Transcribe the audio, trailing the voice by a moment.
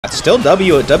Still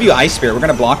W Ice Spirit. We're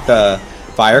gonna block the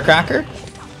Firecracker.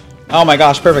 Oh my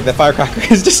gosh, perfect. The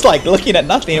Firecracker is just like looking at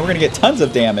nothing, and we're gonna get tons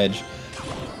of damage.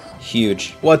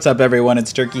 Huge. What's up, everyone?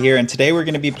 It's Turkey here, and today we're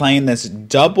gonna be playing this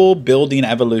double building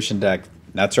evolution deck.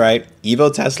 That's right,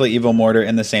 EVO Tesla, EVO Mortar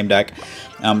in the same deck.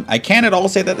 I can't at all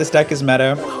say that this deck is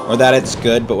meta or that it's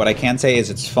good, but what I can say is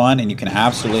it's fun and you can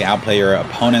absolutely outplay your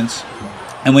opponents.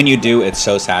 And when you do, it's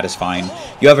so satisfying.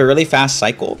 You have a really fast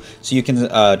cycle, so you can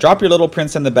drop your little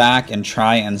prince in the back and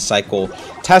try and cycle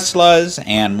Teslas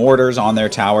and Mortars on their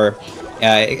tower.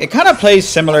 It kind of plays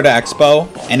similar to Expo,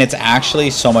 and it's actually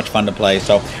so much fun to play.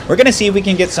 So we're going to see if we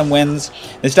can get some wins.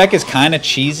 This deck is kind of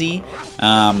cheesy,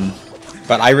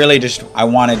 but I really just, I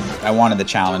wanted the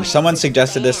challenge. Someone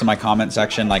suggested this in my comment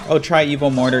section, like, oh, try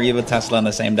EVO Mortar, EVO Tesla in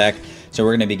the same deck. So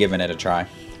we're going to be giving it a try.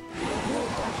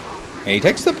 Okay, he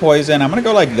takes the poison. I'm going to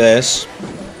go like this.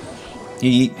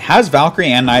 He has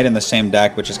Valkyrie and Knight in the same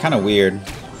deck, which is kind of weird.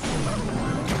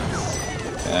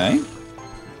 Okay.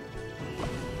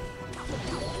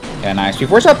 Yeah, nice. We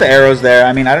forced out the arrows there.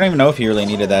 I mean, I don't even know if he really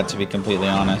needed that, to be completely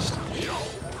honest.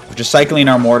 We're just cycling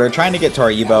our Mortar, trying to get to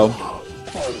our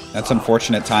EVO. That's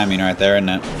unfortunate timing right there, isn't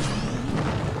it?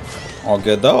 All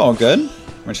good, though. All good.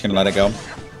 We're just going to let it go.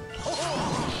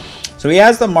 So he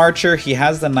has the Marcher, he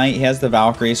has the Knight, he has the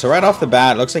Valkyrie. So right off the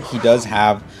bat, it looks like he does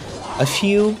have a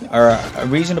few or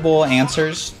reasonable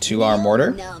answers to our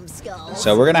Mortar.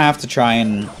 So we're going to have to try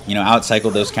and, you know,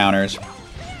 outcycle those counters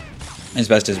as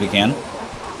best as we can.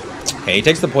 Okay, he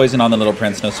takes the poison on the little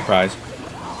prince, no surprise.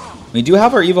 We do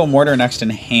have our EVO Mortar next in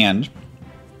hand,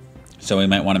 so we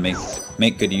might want to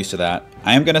make good use of that.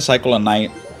 I am going to cycle a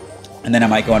Knight, and then I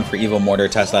might go in for EVO Mortar,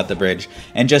 Tesla at the bridge,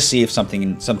 and just see if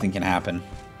something can happen.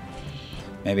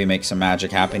 Maybe make some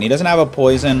magic happen. He doesn't have a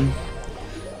poison.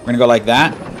 We're going to go like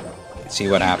that. See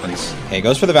what happens. Okay,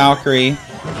 goes for the Valkyrie.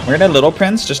 We're going to Little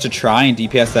Prince just to try and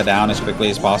DPS that down as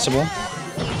quickly as possible.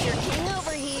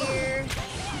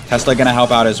 Tesla going to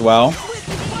help out as well.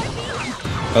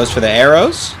 Goes for the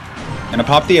arrows. Going to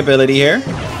pop the ability here.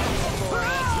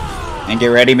 And get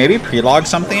ready. Maybe pre-log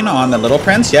something on the Little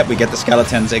Prince. Yep, we get the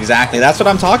skeletons. Exactly. That's what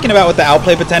I'm talking about with the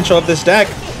outplay potential of this deck.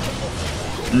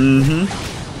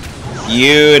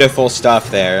 Beautiful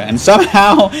stuff there. And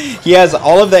somehow he has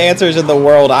all of the answers in the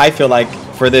world, I feel like,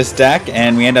 for this deck,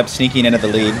 and we end up sneaking into the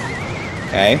lead.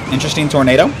 Okay, interesting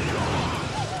tornado.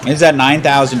 Is at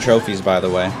 9,000 trophies, by the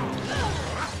way.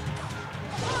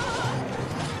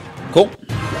 Cool.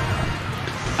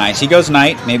 Nice. He goes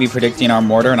Knight, maybe predicting our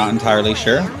Mortar, not entirely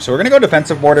sure. So we're going to go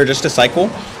defensive Mortar just to cycle,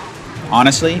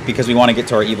 honestly, because we want to get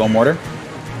to our EVO Mortar.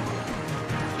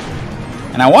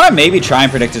 And I want to maybe try and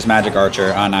predict his Magic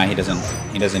Archer. Oh, no, he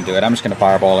doesn't do it. I'm just going to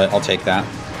Fireball it. I'll take that.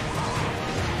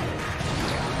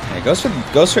 Okay,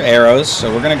 goes for arrows. So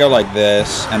we're going to go like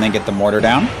this and then get the Mortar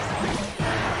down.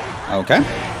 Okay.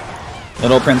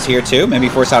 Little Prince here, too. Maybe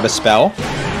force out a spell.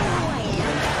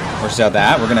 Force out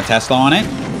that. We're going to Tesla on it.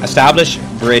 Establish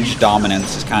bridge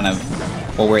dominance is kind of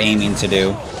what we're aiming to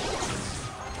do.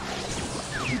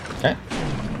 Okay.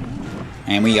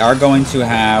 And we are going to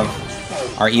have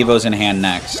our EVOs in hand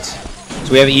next.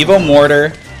 So we have EVO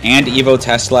Mortar and EVO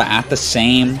Tesla at the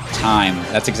same time.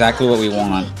 That's exactly what we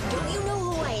want.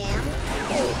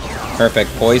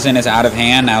 Perfect. Poison is out of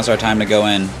hand. Now's our time to go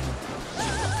in.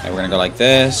 Okay, we're going to go like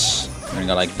this. We're going to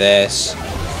go like this.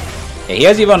 Okay, he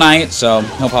has EVO Knight, so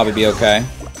he'll probably be okay.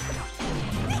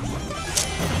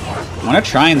 I want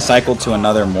to try and cycle to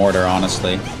another Mortar,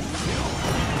 honestly.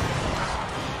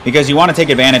 Because you want to take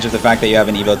advantage of the fact that you have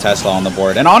an EVO Tesla on the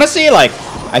board. And honestly, like,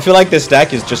 I feel like this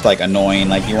deck is just, like, annoying.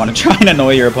 Like, you want to try and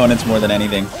annoy your opponents more than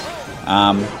anything.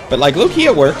 But, like, low-key,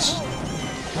 it works.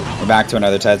 We're back to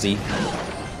another Tezzy.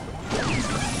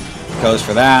 Goes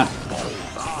for that.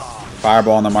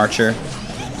 Fireball on the Marcher.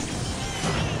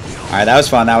 Alright, that was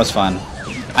fun. That was fun.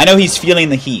 I know he's feeling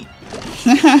the heat.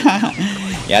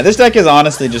 Yeah, this deck is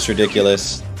honestly just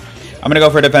ridiculous. I'm going to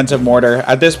go for a defensive Mortar.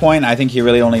 At this point, I think he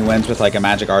really only wins with like a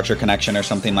Magic Archer connection or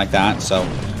something like that. So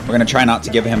we're going to try not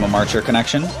to give him a Marcher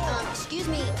connection.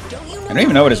 I don't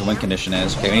even know what his win condition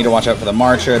is. Okay, we need to watch out for the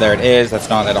Marcher. There it is. That's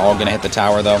not at all going to hit the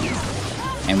tower though.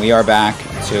 And we are back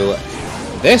to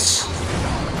this.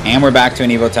 And we're back to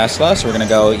an EVO Tesla. So we're going to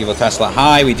go EVO Tesla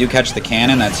high. We do catch the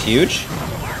cannon. That's huge.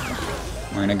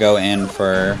 We're going to go in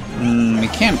for... we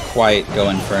can't quite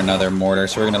go in for another Mortar.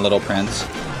 So we're going to Little Prince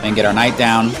and get our Knight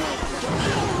down.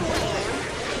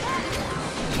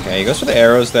 Okay, he goes for the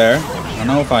arrows there. I don't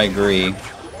know if I agree.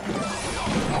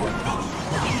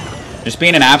 Just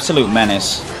being an absolute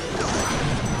menace.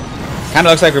 Kind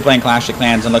of looks like we're playing Clash of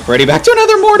Clans, and look, we're already back to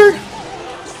another Mortar.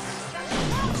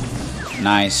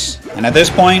 Nice. And at this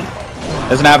point,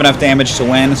 Doesn't have enough damage to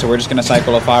win, so we're just going to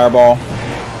cycle a fireball.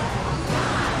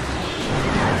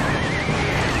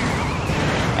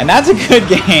 And that's a good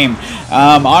game.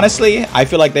 Honestly, I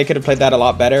feel like they could have played that a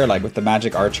lot better, like with the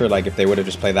Magic Archer. Like if they would have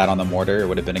just played that on the Mortar, it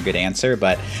would have been a good answer.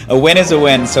 But a win is a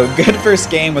win, so good first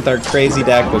game with our crazy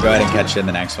deck. We'll go ahead and catch you in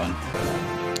the next one.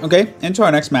 Okay, into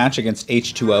our next match against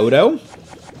H2O.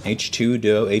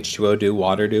 H2O,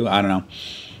 Water Do, I don't know.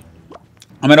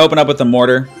 I'm going to open up with the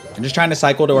Mortar. I'm just trying to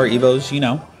cycle to our EVOs, you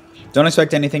know. Don't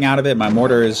expect anything out of it. My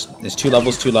Mortar is 2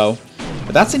 levels too low.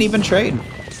 But that's an even trade.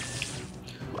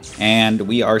 And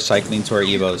we are cycling to our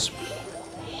EVOs.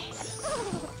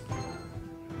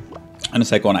 I'm going to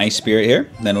cycle an Ice Spirit here.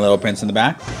 Then a Little Prince in the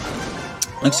back.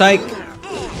 Looks like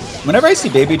whenever I see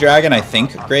Baby Dragon, I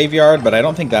think Graveyard. But I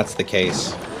don't think that's the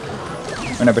case.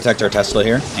 We're going to protect our Tesla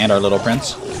here. And our Little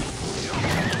Prince.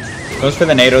 Goes for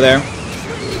the NATO there.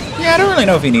 Yeah, I don't really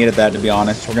know if he needed that, to be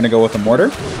honest. We're going to go with a Mortar.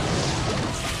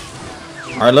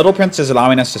 Our Little Prince is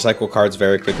allowing us to cycle cards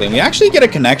very quickly. And we actually get a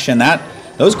connection.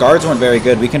 Those guards weren't very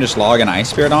good. We can just log an Ice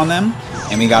Spirit on them.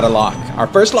 And we got a lock. Our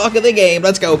first lock of the game.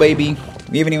 Let's go, baby.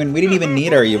 We didn't even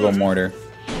need our EVO Mortar.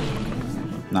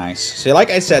 Nice. So like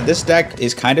I said, this deck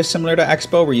is kind of similar to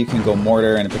Expo, where you can go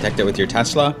Mortar and protect it with your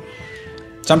Tesla.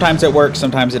 Sometimes it works,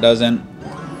 sometimes it doesn't.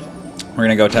 We're going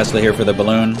to go Tesla here for the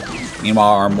balloon.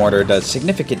 Meanwhile, our Mortar does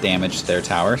significant damage to their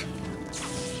tower.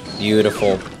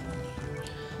 Beautiful.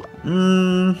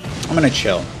 I'm going to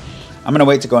chill. I'm going to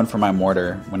wait to go in for my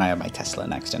Mortar when I have my Tesla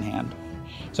next in hand.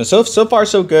 So far,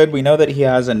 so good. We know that he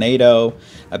has a NATO,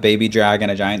 a Baby Dragon,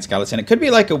 a Giant Skeleton. It could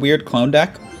be like a weird clone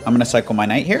deck. I'm going to cycle my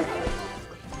Knight here.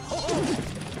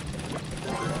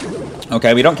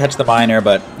 Okay, we don't catch the Binary,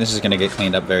 but this is going to get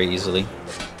cleaned up very easily.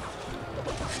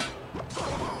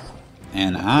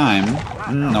 And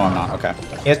no, I'm not. Okay.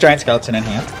 He has Giant Skeleton in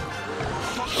hand.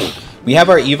 We have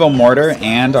our EVO Mortar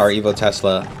and our EVO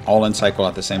Tesla all in cycle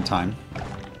at the same time.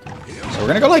 So we're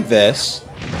going to go like this.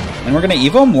 And we're going to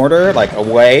EVO Mortar like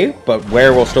away, but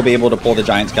where we'll still be able to pull the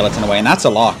Giant Skeleton away. And that's a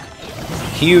lock.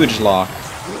 Huge lock.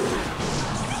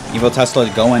 EVO Tesla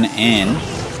is going in.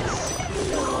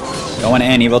 Going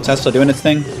in. EVO Tesla doing its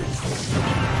thing.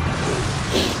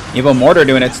 EVO Mortar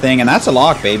doing its thing. And that's a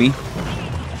lock, baby.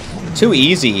 Too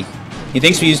easy. He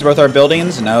thinks we used both our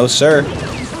buildings? No, sir.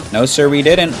 No, sir, we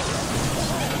didn't.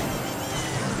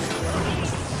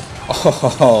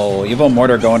 Oh, EVO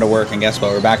Mortar going to work. And guess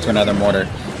what? We're back to another Mortar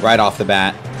right off the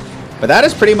bat. But that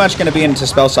is pretty much going to be into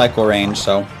spell cycle range,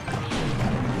 so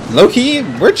low-key,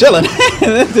 we're chilling.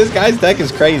 This guy's deck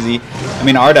is crazy. I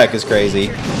mean, our deck is crazy.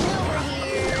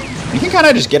 We can kind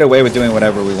of just get away with doing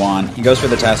whatever we want. He goes for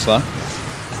the Tesla.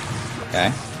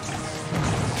 Okay.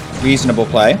 Reasonable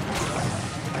play.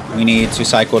 We need to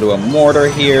cycle to a Mortar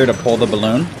here to pull the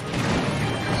balloon.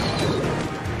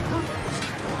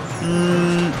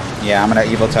 Yeah, I'm going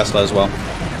to EVO Tesla as well.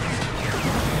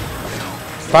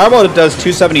 Fireball does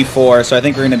 274, so I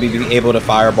think we're going to be able to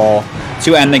Fireball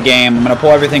to end the game. I'm going to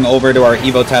pull everything over to our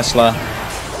EVO Tesla.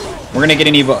 We're going to get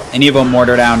an EVO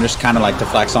Mortar down, just kind of like to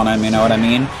flex on him, you know what I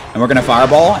mean? And we're going to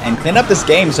Fireball and clean up this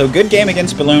game. So good game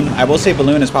against Balloon. I will say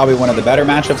Balloon is probably one of the better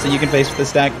matchups that you can face with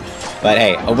this deck. But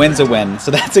hey, a win's a win. So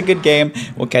that's a good game.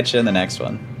 We'll catch you in the next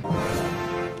one.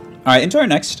 Alright, into our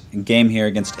next game here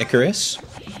against Icarus.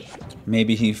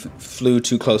 Maybe he flew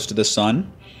too close to the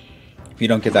sun. If you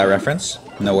don't get that reference,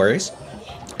 no worries.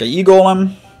 Got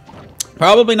E-Golem.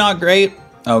 Probably not great.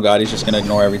 Oh god, he's just going to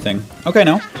ignore everything. Okay,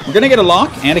 no. We're going to get a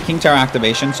lock and a King Tower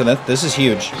activation, so this is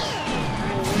huge.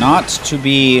 Not to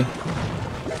be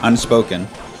unspoken.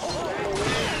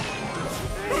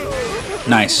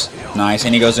 Nice. Nice.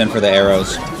 And he goes in for the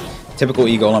arrows. Typical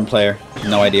E-Golem player.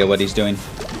 No idea what he's doing.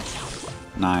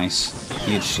 Nice.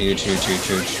 Huge, huge, huge, huge,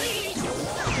 huge.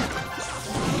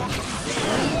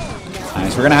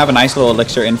 Nice. We're going to have a nice little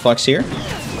elixir influx here.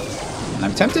 And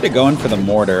I'm tempted to go in for the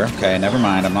Mortar. Okay, never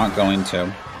mind. I'm not going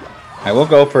to. I will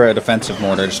go for a defensive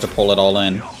Mortar just to pull it all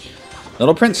in.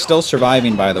 Little Prince still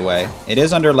surviving, by the way. It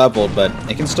is under-leveled, but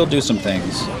it can still do some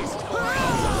things.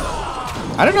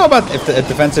 I don't know about if the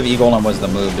defensive E-Golem was the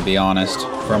move, to be honest,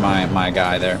 for my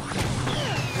guy there.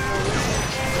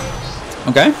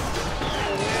 Okay.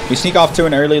 We sneak off to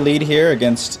an early lead here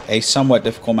against a somewhat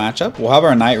difficult matchup. We'll have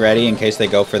our Knight ready in case they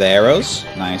go for the arrows.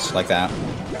 Nice, like that.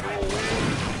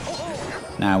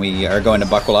 Now we are going to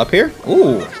buckle up here.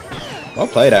 Ooh, well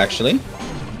played, actually.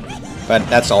 But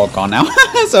that's all gone now,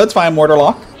 so it's fine. Mortar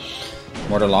Lock.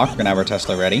 Mortar Lock. We're going to have our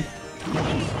Tesla ready.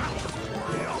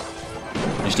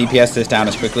 Just DPS this down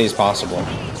as quickly as possible.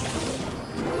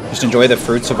 Just enjoy the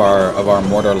fruits of our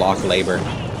Mortar Lock labor.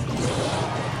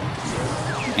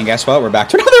 And guess what? We're back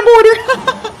to another Mortar!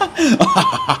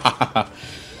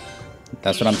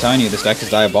 That's what I'm telling you. This deck is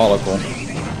diabolical.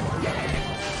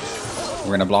 We're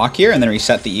going to block here and then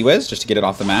reset the EVOs just to get it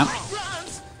off the map.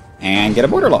 And get a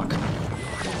border lock.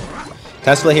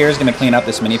 Tesla here is going to clean up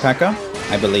this mini P.E.K.K.A,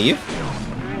 I believe.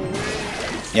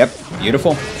 Yep,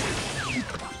 beautiful.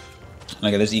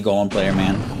 Look at this E-Golem player,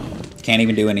 man. Can't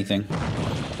even do anything.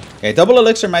 Okay, double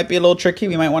elixir might be a little tricky.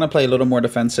 We might want to play a little more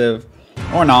defensive.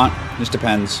 Or not. Just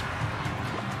depends.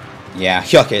 Yeah,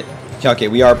 yuck it. Yuck it.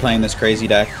 We are playing this crazy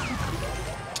deck.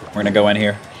 We're going to go in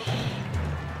here.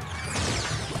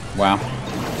 Wow.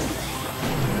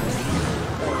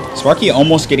 Sparky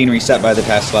almost getting reset by the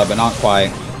Tesla, but not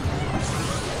quite.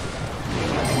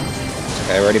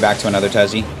 Okay, we're already back to another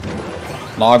Tezzy.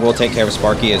 Log will take care of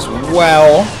Sparky as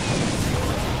well.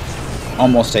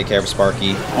 Almost take care of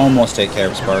Sparky. Almost take care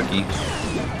of Sparky.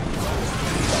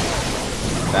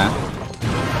 Okay.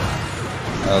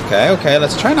 Okay,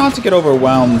 let's try not to get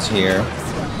overwhelmed here.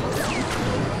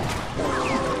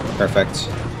 Perfect.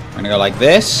 We're gonna go like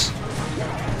this.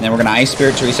 And then we're gonna Ice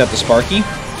Spirit to reset the Sparky.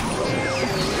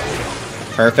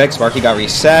 Perfect. Sparky got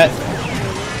reset.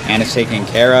 And it's taken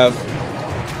care of.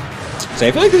 So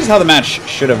I feel like this is how the match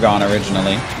should have gone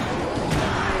originally.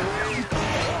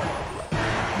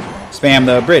 Spam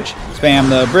the bridge. Spam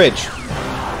the bridge.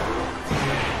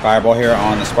 Fireball here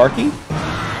on the Sparky.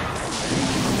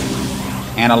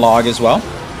 And a log as well.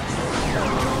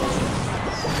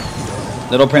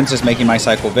 Little Prince is making my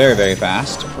cycle very, very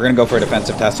fast. We're going to go for a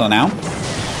defensive Tesla now.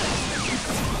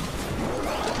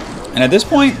 And at this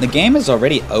point, the game is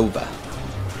already over.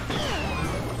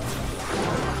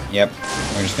 Yep.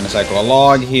 We're just going to cycle a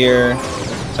log here.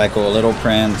 Cycle a Little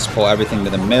Prince. Pull everything to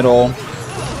the middle.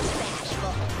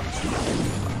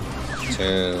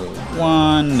 2,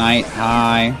 1. Night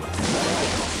High.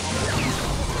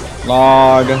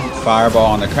 Log. Fireball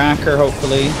on the Cracker,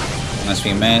 hopefully. Unless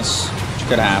we miss, which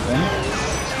could happen.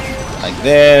 Like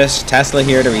this. Tesla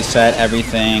here to reset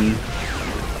everything.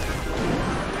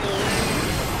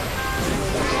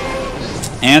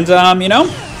 And, you know,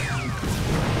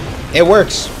 it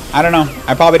works. I don't know.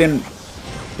 I probably didn't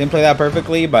play that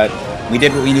perfectly, but we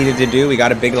did what we needed to do. We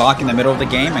got a big lock in the middle of the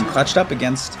game and clutched up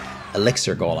against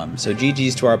Elixir Golem. So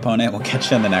GG's to our opponent. We'll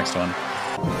catch you in the next one.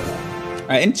 All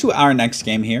right, into our next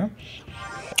game here.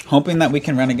 Hoping that we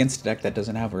can run against a deck that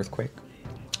doesn't have Earthquake.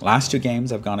 Last 2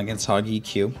 games I've gone against Hog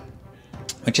EQ,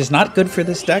 which is not good for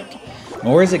this deck,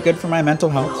 nor is it good for my mental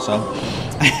health. So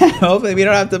hopefully we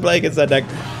don't have to play against that deck.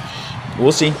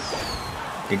 We'll see.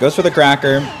 It goes for the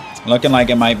Cracker. Looking like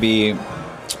it might be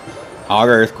Hog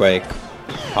Earthquake,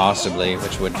 possibly,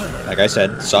 which would, like I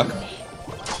said, suck.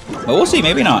 But we'll see.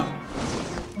 Maybe not.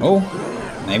 Oh,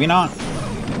 maybe not.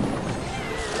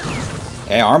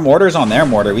 Okay, our mortar's on their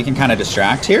mortar. We can kind of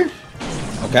distract here.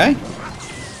 Okay.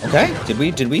 Okay. Did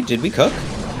we cook?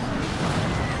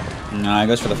 No, it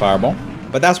goes for the fireball.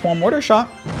 But that's one mortar shot.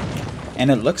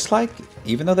 And it looks like,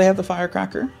 even though they have the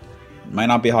firecracker, might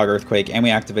not be Hog Earthquake, and we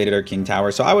activated our King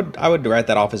Tower. So I would write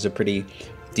that off as a pretty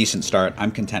decent start.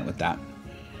 I'm content with that.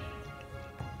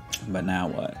 But now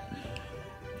what?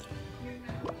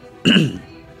 We're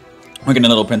getting a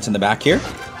Little Prince in the back here.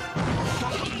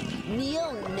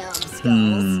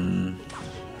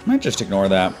 Might just ignore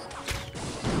that.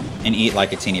 And eat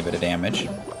like a teeny bit of damage.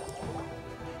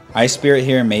 Ice Spirit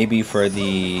here, maybe for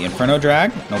the Inferno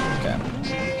Drag. Nope, okay.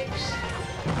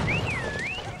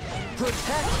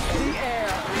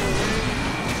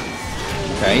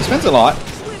 Okay, he spends a lot.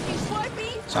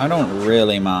 So I don't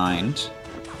really mind.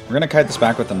 We're going to kite this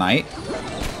back with the Knight.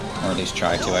 Or at least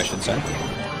try to, I should say.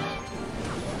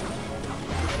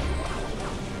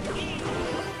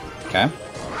 Okay.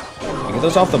 We get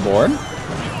those off the board.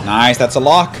 Nice, that's a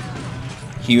lock.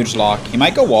 Huge lock. He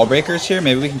might go Wall Breakers here.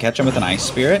 Maybe we can catch him with an Ice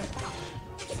Spirit.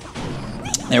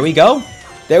 There we go.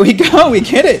 There we go. We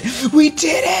get it. We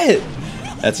did it.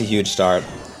 That's a huge start.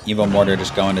 EVO Mortar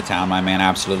just going to town. My man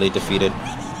absolutely defeated.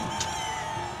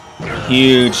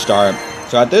 Huge start.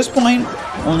 So at this point,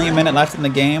 only a minute left in the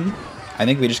game. I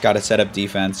think we just got to set up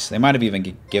defense. They might have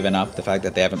even given up the fact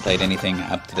that they haven't played anything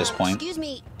up to this point. Excuse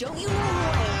me, don't you know who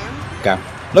I am? Okay.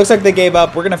 Looks like they gave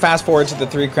up. We're going to fast forward to the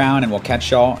 3 crown and we'll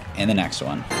catch y'all in the next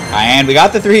one. And we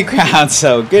got the 3 crowns.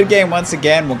 So good game once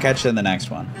again. We'll catch you in the next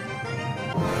one.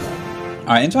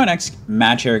 All right, into our next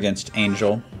match here against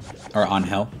Angel or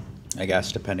Angel, I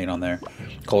guess, depending on their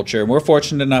culture. We're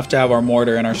fortunate enough to have our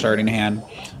mortar in our starting hand.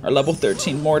 Our level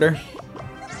 13 mortar.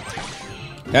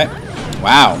 Okay.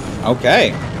 Wow.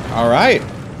 Okay. All right.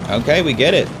 Okay, we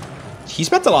get it. He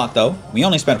spent a lot, though. We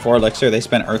only spent 4 elixir. They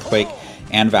spent Earthquake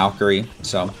and Valkyrie.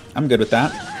 So I'm good with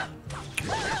that.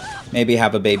 Maybe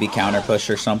have a baby counter push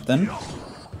or something. All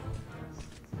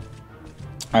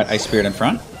right, Ice Spirit in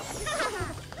front.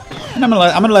 And I'm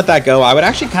gonna let that go. I would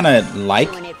actually kind of like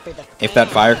if that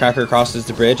Firecracker crosses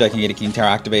the bridge, I can get a King Tower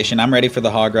activation. I'm ready for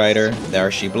the Hog Rider. There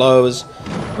she blows.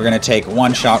 We're gonna take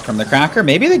one shot from the Cracker.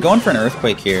 Maybe they're going for an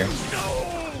Earthquake here.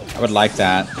 I would like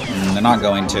that. They're not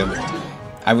going to.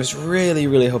 I was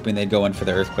really hoping they'd go in for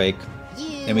the Earthquake.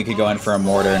 Then we could go in for a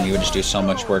Mortar and we would just do so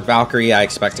much work. Valkyrie, I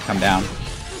expect to come down.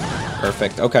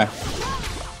 Perfect. Okay.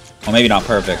 Well, maybe not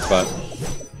perfect, but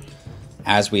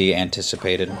as we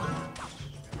anticipated.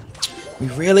 We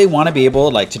really want to be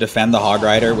able to defend the Hog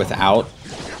Rider without,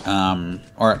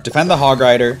 or defend the Hog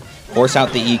Rider, force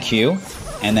out the EQ,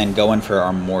 and then go in for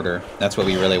our Mortar. That's what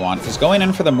we really want. Because going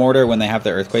in for the Mortar when they have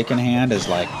the Earthquake in hand is,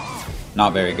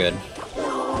 not very good.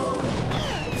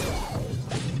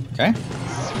 Okay.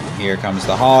 Here comes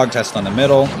the Hog, Tesla in the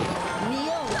middle.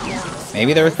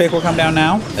 Maybe the Earthquake will come down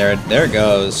now. There it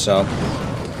goes. So,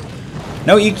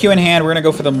 no EQ in hand. We're going to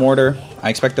go for the Mortar.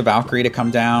 I expect the Valkyrie to come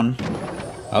down.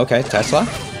 Okay, Tesla.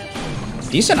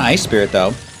 Decent Ice Spirit,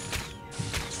 though.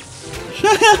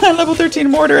 Level 13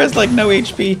 Mortar has, no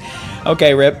HP.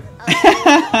 Okay, rip.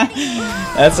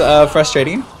 That's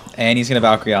frustrating. And he's going to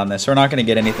Valkyrie on this. We're not going to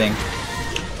get anything.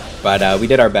 But we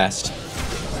did our best.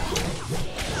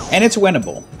 And it's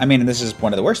winnable. I mean, this is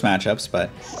one of the worst matchups, but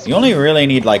you only really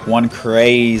need, one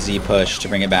crazy push to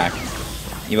bring it back.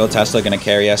 EVO Tesla going to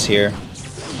carry us here.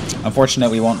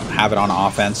 Unfortunately, we won't have it on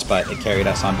offense, but it carried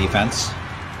us on defense.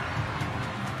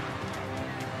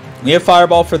 We have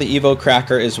Fireball for the Evo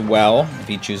Cracker as well, if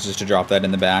he chooses to drop that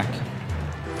in the back.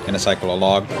 Gonna cycle a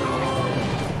Log.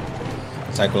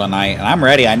 Cycle a Knight. And I'm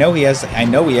ready. I know he has the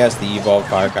Evolved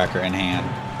Firecracker in hand.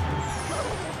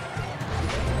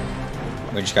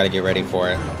 We just gotta get ready for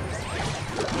it.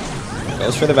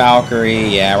 Goes for the Valkyrie.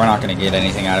 Yeah, we're not gonna get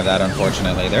anything out of that,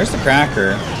 unfortunately. There's the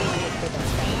Cracker.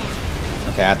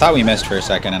 Okay, I thought we missed for a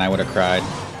second and I would have cried.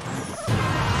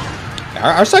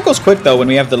 Our cycle's quick, though, when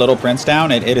we have the Little Prince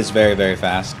down. It is very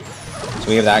fast. So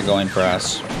we have that going for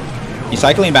us. He's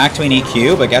cycling back to an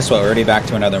EQ, but guess what? We're already back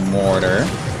to another Mortar.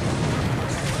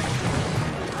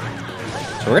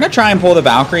 So we're going to try and pull the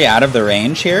Valkyrie out of the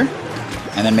range here.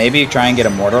 And then maybe try and get a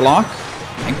Mortar lock.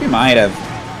 I think we might have.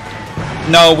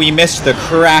 No, we missed the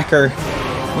Cracker.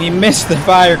 We missed the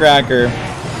Firecracker.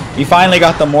 We finally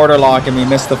got the Mortar lock and we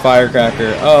missed the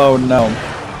Firecracker. Oh, no.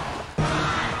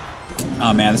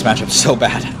 Oh man, this matchup's so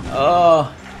bad.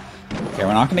 Oh. Okay,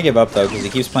 we're not going to give up though, because he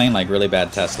keeps playing really bad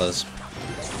Teslas.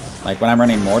 When I'm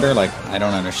running Mortar, I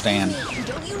don't understand.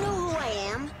 Don't you know who I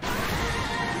am?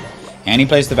 And he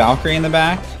plays the Valkyrie in the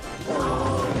back.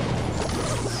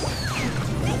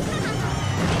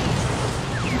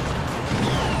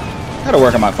 Gotta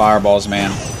work on my fireballs,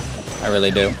 man. I really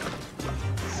do.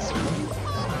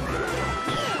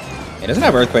 He doesn't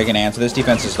have Earthquake in hand, so this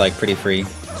defense is pretty free.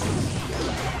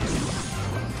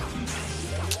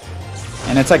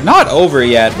 And it's not over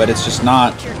yet, but it's just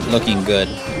not looking good.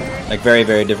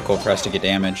 Very difficult for us to get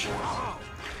damage.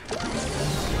 I'll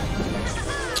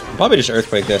probably just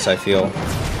Earthquake this, I feel.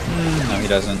 No, he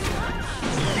doesn't.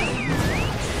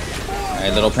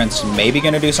 Alright, Little Prince maybe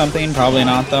gonna do something. Probably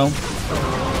not, though.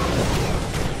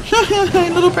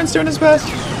 Little Prince doing his best.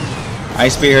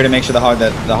 Ice Spear here to make sure the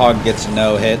Hog gets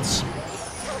no hits.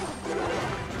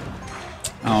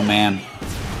 Oh man.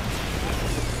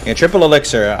 Yeah, triple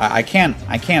elixir. I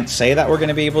can't say that we're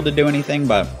gonna be able to do anything,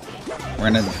 but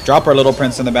we're gonna drop our Little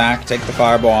Prince in the back, take the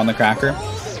Fireball on the Cracker.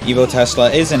 EVO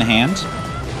Tesla is in hand.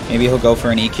 Maybe he'll go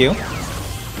for an EQ.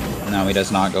 No, he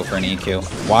does not go for an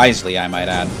EQ. Wisely, I might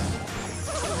add.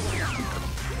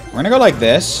 We're gonna go like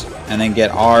this, and then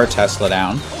get our Tesla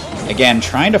down. Again,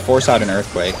 trying to force out an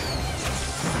Earthquake.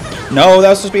 No, that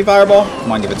was supposed to be Fireball.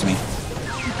 Come on, give it to me.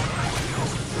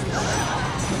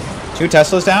 2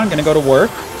 Teslas down, gonna go to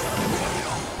work.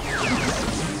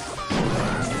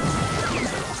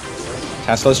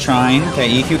 Tesla's trying.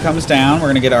 Okay, EQ comes down. We're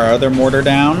going to get our other Mortar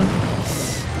down.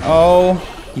 Oh,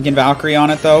 you can Valkyrie on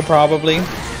it, though, probably.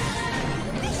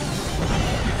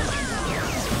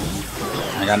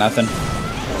 I got nothing.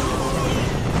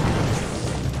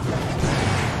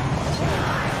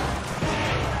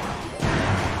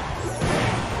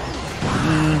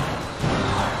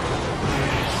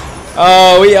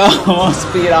 Oh, we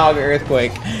almost beat Hog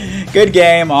Earthquake. Good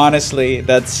game, honestly.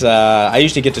 That's I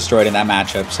usually get destroyed in that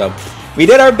matchup, so we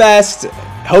did our best.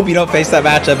 Hope you don't face that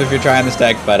matchup if you're trying this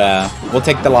deck, but we'll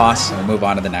take the loss and we'll move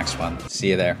on to the next one. See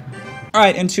you there. All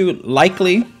right, into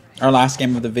likely our last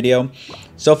game of the video.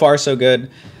 So far, so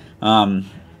good.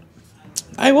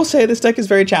 I will say this deck is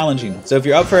very challenging. So if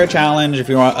you're up for a challenge, if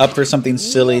you're up for something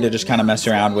silly to just kind of mess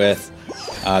around with,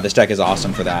 this deck is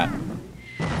awesome for that.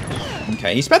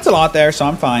 Okay, he spends a lot there, so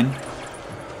I'm fine.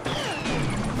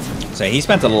 So he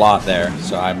spent a lot there,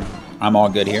 so I'm all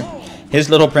good here. His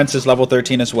little prince is level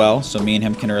 13 as well, so me and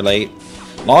him can relate.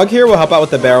 Log here will help out with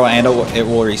the barrel, and it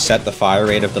will reset the fire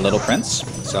rate of the little prince.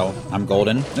 So I'm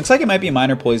golden. Looks like it might be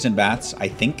minor poison bats, I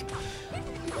think.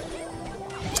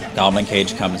 Goblin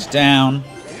cage comes down.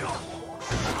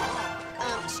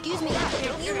 Excuse me,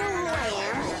 don't you know who I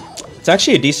am? It's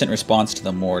actually a decent response to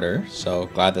the mortar, so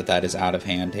glad that that is out of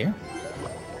hand here.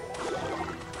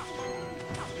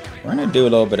 We're going to do a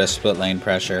little bit of split lane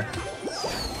pressure.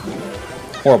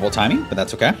 Horrible timing, but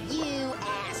that's okay. You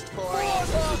asked for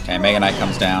it. Okay, Mega Knight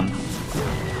comes down.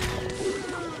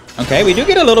 Okay, we do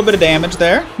get a little bit of damage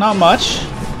there. Not much,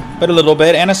 but a little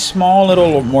bit. And a small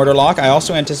little mortar lock. I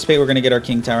also anticipate we're going to get our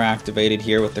King Tower activated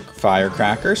here with the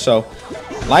Firecracker. So,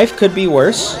 life could be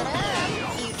worse.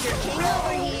 Future king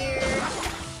over here.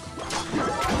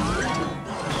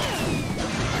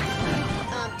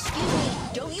 Excuse me,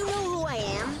 don't you know who I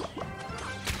am?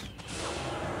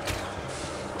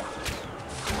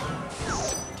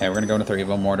 Okay, we're going to go into our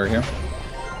EVO Mortar here.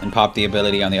 And pop the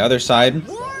ability on the other side.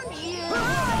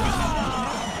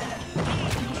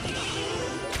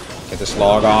 Get this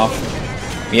log off.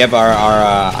 We have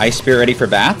our Ice Spear ready for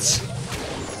bats.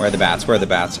 Where are the bats? Where are the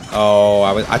bats? Oh,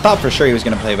 I thought for sure he was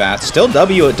going to play bats. Still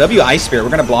W Ice Spear. We're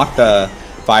going to block the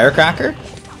Firecracker.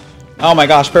 Oh my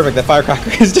gosh, perfect. The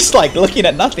Firecracker is just like looking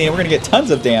at nothing, and we're going to get tons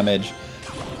of damage.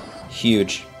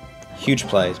 Huge. Huge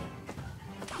plays.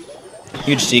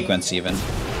 Huge sequence even.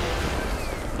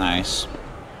 Nice.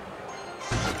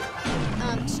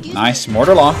 Nice.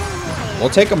 Mortar lock. We'll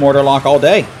take a mortar lock all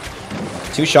day.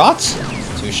 2 shots?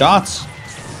 2 shots.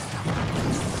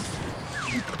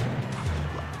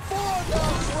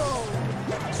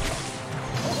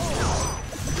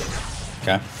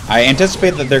 Okay. I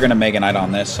anticipate that they're going to Mega Knight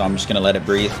on this, so I'm just going to let it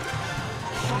breathe.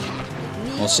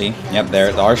 We'll see. Yep,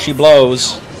 there she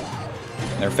blows.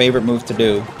 Their favorite move to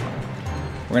do.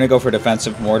 We're going to go for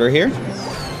defensive mortar here.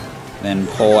 Then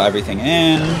pull everything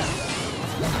in.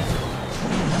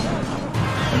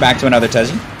 We're back to another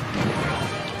Tezzy.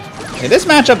 Okay, this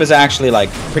matchup is actually like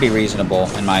pretty reasonable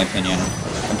in my opinion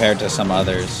compared to some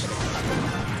others.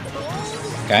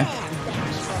 Okay.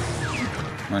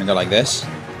 We're gonna go like this.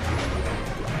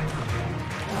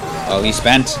 Oh, he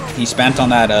spent on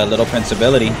that Little Prince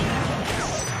ability.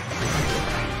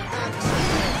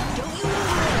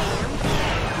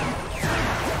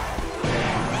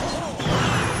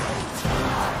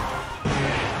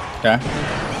 Okay.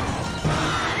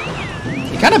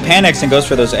 He kind of panics and goes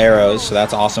for those arrows, so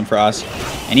that's awesome for us.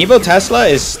 And EVO Tesla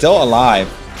is still alive.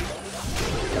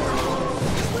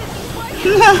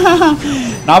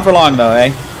 Not for long though,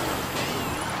 eh?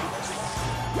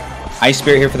 Ice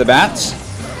Spirit here for the bats.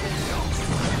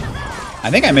 I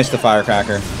think I missed the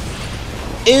Firecracker.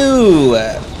 Ooh!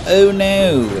 Oh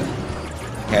no!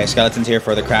 Okay, Skeleton's here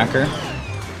for the Cracker.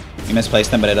 We misplaced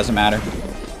them, but it doesn't matter.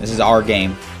 This is our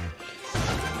game.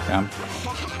 Okay.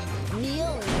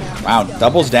 Wow,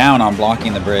 doubles down on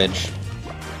blocking the bridge.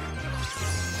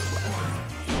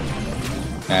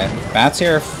 Okay, bats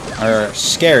here are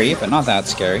scary, but not that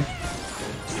scary.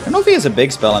 I don't know if he has a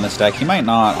big spell in this deck. He might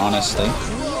not, honestly.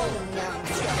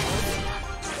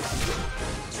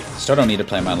 Still don't need to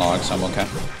play my log, so I'm okay.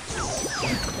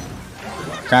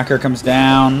 Cracker comes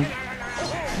down.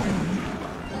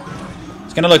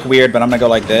 It's gonna look weird, but I'm gonna go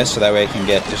like this, so that way I can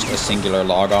get just a singular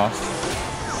log off.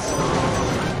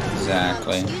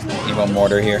 Exactly. EVO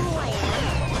Mortar here.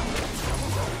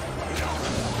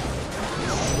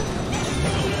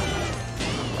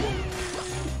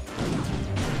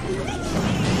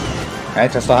 Okay,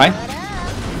 Tesla high.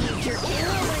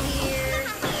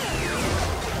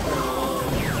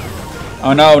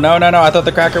 Oh no, no, no, no. I thought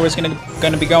the Cracker was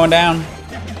gonna be going down.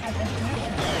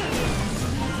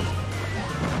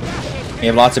 We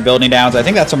have lots of building downs. I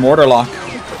think that's a mortar lock.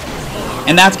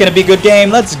 And that's going to be a good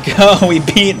game. Let's go. We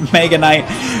beat Mega Knight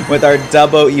with our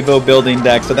double Evo building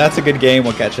deck. So that's a good game.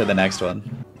 We'll catch you in the next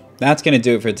one. That's going to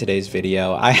do it for today's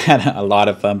video. I had a lot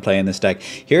of fun playing this deck.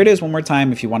 Here it is one more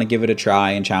time if you want to give it a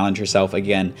try and challenge yourself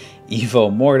again.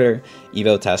 EVO Mortar,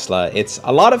 EVO Tesla. It's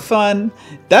a lot of fun.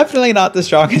 Definitely not the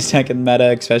strongest deck in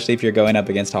meta, especially if you're going up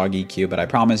against Hog EQ. But I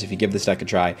promise if you give this deck a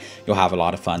try, you'll have a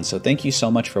lot of fun. So thank you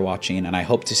so much for watching, and I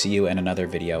hope to see you in another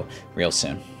video real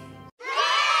soon.